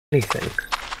anything.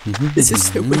 This is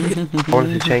so weird. I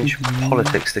wanted to change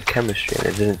politics to chemistry and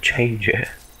it didn't change it.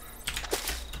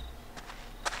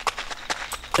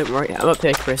 Don't worry, I'm up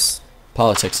here, Chris.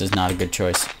 Politics is not a good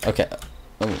choice. Okay.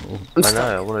 Oh. I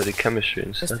know, I want to do chemistry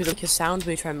instead. Must be like a sound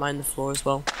when you try and mine the floor as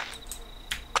well.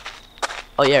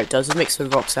 Oh yeah, it does. It makes a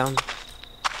rock sound.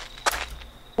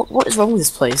 What is wrong with this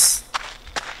place?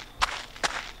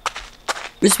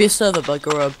 Must be a server bug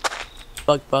or a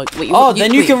bug. Wait, Oh,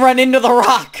 then you can run into the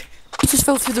rock! You just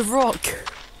fell through the rock!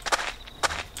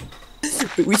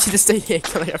 We should just stay here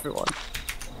killing everyone.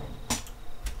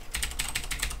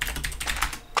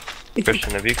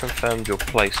 Christian, have you confirmed your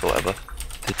place or whatever?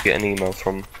 Did you get an email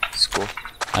from school?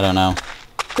 I don't know.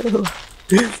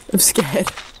 I'm scared.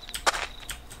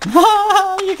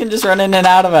 You can just run in and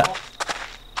out of it.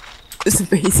 This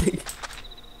is amazing.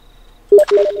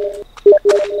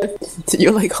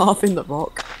 You're like half in the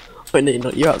rock. Wait, no, you're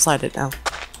not. You're outside it now.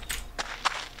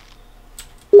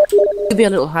 Could be a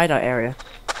little hideout area.